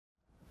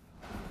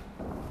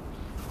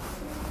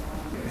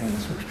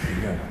looks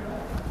pretty good.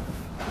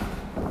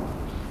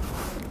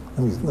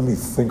 Let me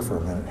think for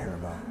a minute here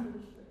about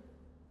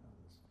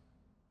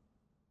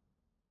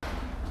it.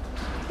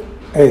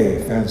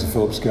 Hey, fans of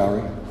Phillips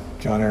Gallery,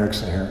 John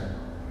Erickson here.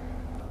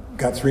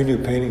 Got 3 new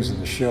paintings in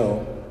the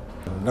show.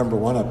 Number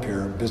 1 up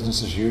here,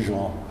 Business as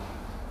Usual.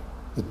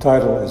 The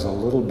title is a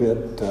little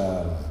bit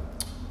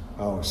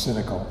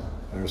cynical.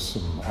 There's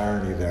some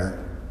irony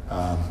there.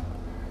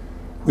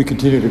 We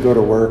continue to go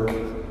to work,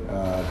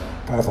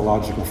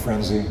 pathological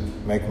frenzy,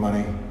 make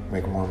money,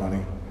 make more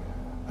money.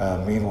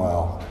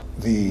 Meanwhile,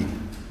 the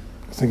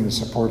thing that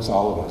supports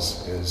all of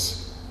us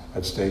is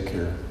at stake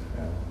here,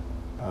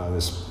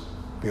 this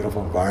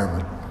beautiful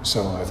environment.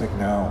 So I think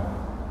now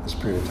this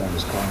period of time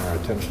is calling our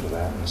attention to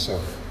that. And so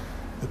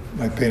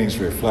my paintings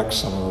reflect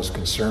some of those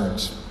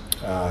concerns.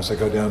 As I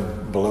go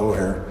down below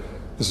here,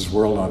 this is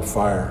World on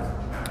Fire.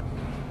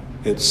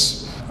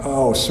 It's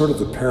sort of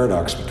the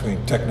paradox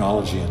between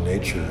technology and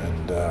nature,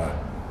 and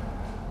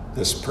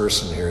this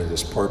person here,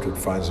 this portrait,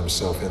 finds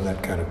himself in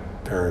that kind of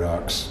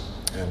paradox,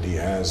 and he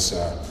has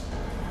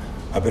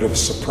a bit of a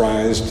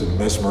surprised and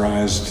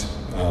mesmerized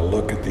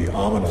look at the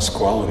ominous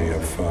quality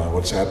of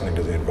what's happening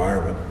to the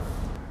environment.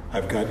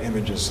 I've got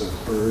images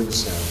of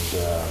birds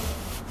and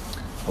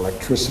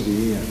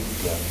electricity and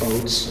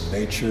boats and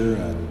nature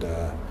and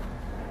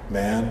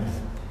man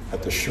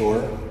at the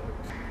shore.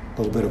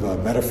 A little bit of a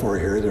metaphor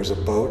here. There's a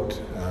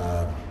boat.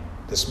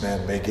 This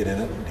man may get in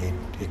it, and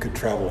he could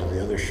travel to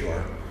the other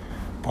shore.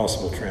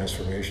 Possible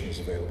transformation is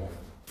available.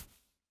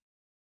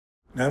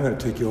 Now I'm going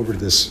to take you over to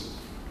this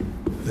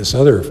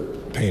other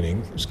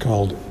painting. It's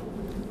called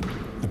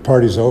The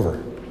Party's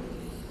Over.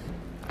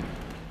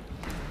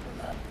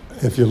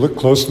 If you look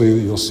closely,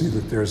 you'll see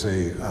that there's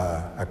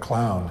a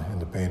clown in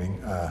the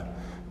painting.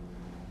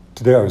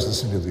 Today I was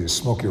listening to the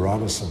Smokey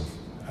Robinson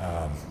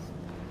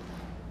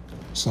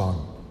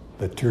song,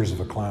 The Tears of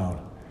a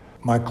Clown.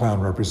 My clown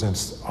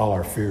represents all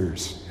our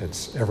fears.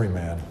 It's every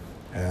man.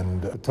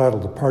 And the title,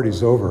 The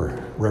Party's Over,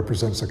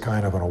 represents a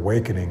kind of an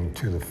awakening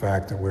to the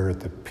fact that we're at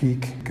the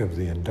peak of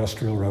the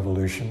Industrial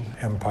Revolution.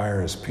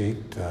 Empire has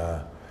peaked.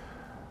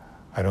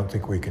 I don't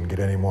think we can get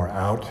any more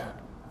out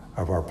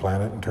of our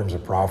planet in terms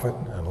of profit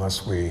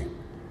unless we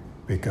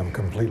become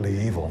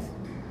completely evil.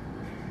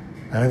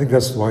 And I think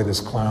that's why this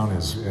clown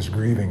is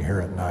grieving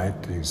here at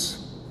night.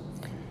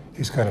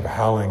 He's kind of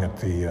howling at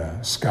the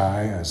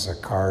sky as a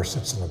car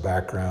sits in the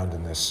background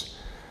in this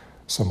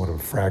somewhat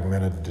of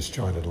fragmented,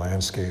 disjointed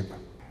landscape.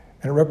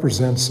 And it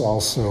represents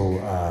also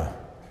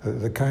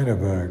the kind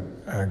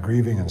of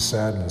grieving and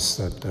sadness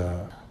that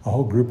a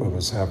whole group of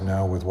us have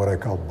now with what I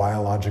call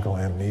biological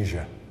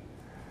amnesia.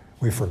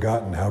 We've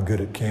forgotten how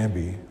good it can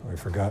be. We've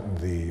forgotten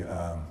the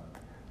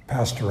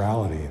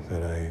pastorality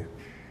that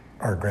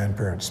our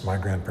grandparents, my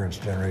grandparents'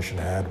 generation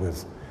had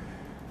with,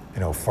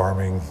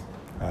 farming,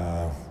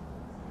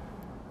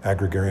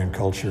 agrarian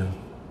culture,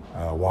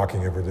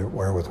 walking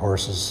everywhere with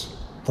horses.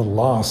 The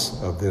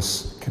loss of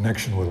this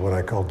connection with what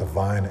I call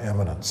divine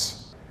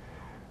eminence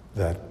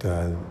that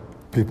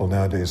people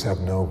nowadays have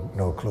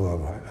no clue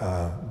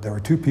of. There were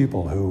 2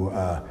 people who,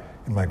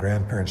 in my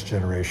grandparents'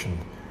 generation,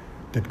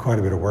 did quite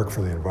a bit of work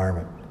for the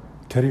environment.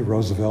 Teddy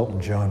Roosevelt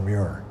and John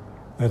Muir.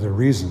 They're the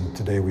reason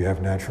today we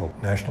have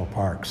national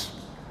parks.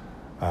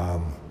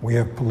 We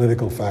have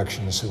political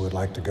factions who would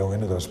like to go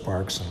into those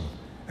parks and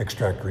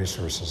extract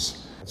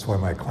resources. That's why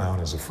my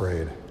clown is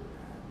afraid.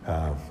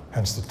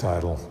 Hence the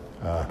title,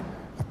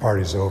 The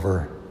Party's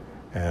Over,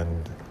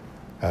 and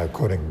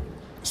quoting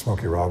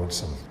Smokey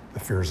Robinson, The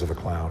Fears of a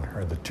Clown,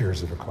 or The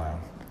Tears of a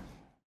Clown.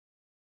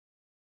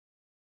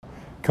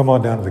 Come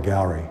on down to the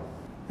gallery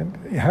and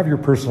have your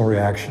personal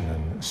reaction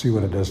and see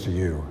what it does to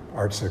you.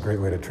 Art's a great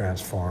way to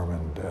transform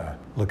and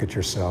look at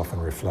yourself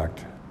and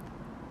reflect.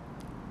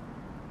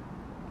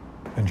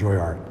 Enjoy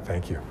art.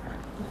 Thank you.